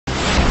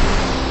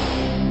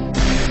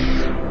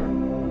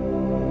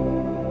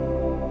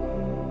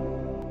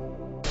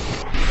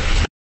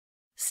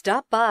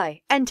Stop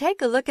by and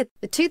take a look at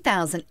the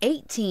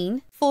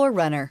 2018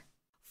 4Runner.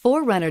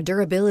 4Runner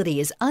durability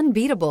is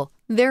unbeatable.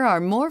 There are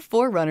more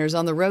 4Runners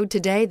on the road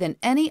today than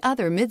any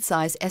other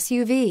midsize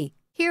SUV.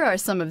 Here are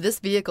some of this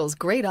vehicle's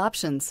great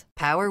options: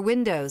 power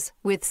windows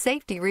with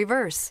safety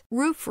reverse,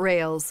 roof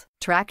rails,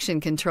 traction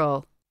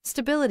control,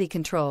 stability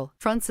control,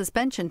 front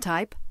suspension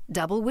type,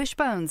 double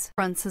wishbones,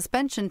 front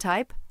suspension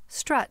type,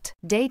 strut,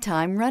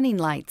 daytime running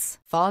lights,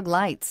 fog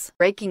lights,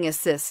 braking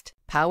assist,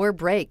 power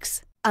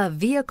brakes. A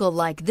vehicle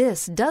like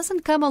this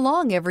doesn't come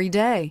along every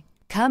day.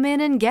 Come in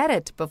and get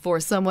it before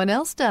someone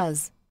else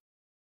does.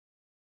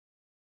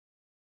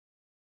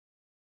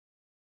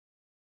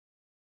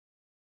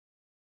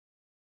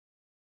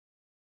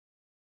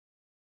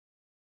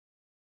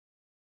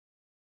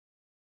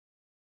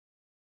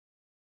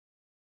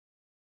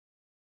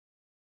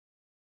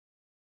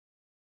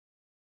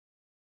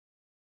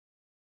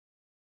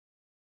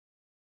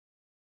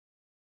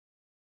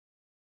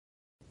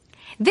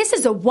 This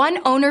is a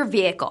one-owner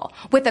vehicle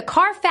with a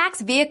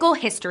Carfax Vehicle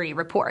History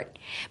Report.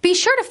 Be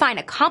sure to find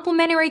a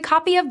complimentary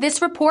copy of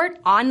this report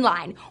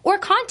online or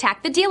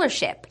contact the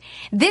dealership.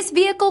 This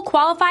vehicle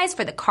qualifies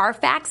for the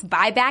Carfax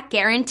Buyback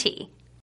Guarantee.